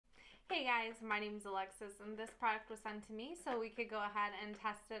Hey guys, my name is Alexis and this product was sent to me so we could go ahead and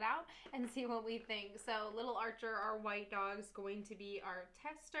test it out and see what we think. So little Archer, our white dog, is going to be our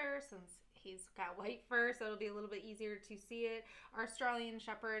tester since he's got white fur, so it'll be a little bit easier to see it. Our Australian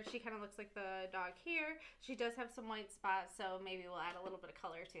Shepherd, she kind of looks like the dog here. She does have some white spots, so maybe we'll add a little bit of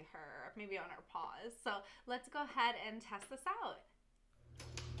color to her, maybe on her paws. So let's go ahead and test this out.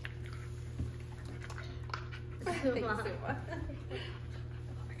 Thanks, Zuma.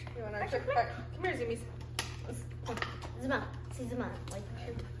 You want Archer? Come here, Zoomies. Zuma. See Zuma. Like.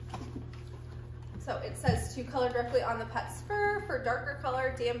 So it says to color directly on the pet's fur. For darker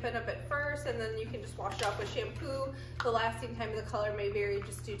color, dampen a bit first, and then you can just wash it off with shampoo. The lasting time of the color may vary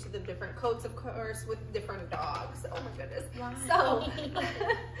just due to the different coats, of course, with different dogs. Oh my goodness. Wow. So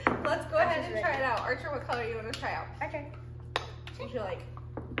let's go ahead and try it out. Archer, what color do you want to try out? Archer. What you like?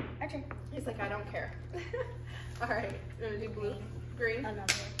 Archer. He's like, I don't care. All right, you want to do blue? Green? Oh, no,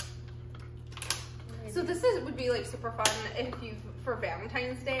 so this would be like super fun if for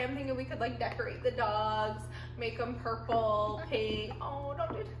Valentine's Day. I'm thinking we could like decorate the dogs, make them purple, pink. Oh,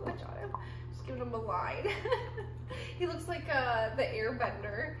 don't do too much on him. Just give him a line. He looks like the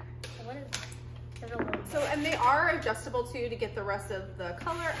airbender. What is that? So, and they are adjustable too to get the rest of the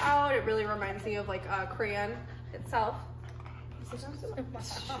color out. It really reminds me of like a crayon itself.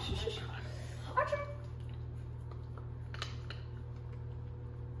 Archer.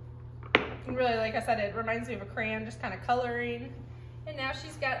 And really, like I said, it reminds me of a crayon, just kind of coloring. And now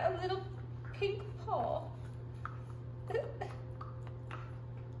she's got a little pink paw.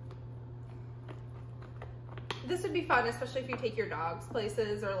 This would be fun, especially if you take your dogs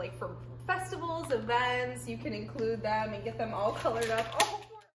places or like for festivals, events. You can include them and get them all colored up. Oh.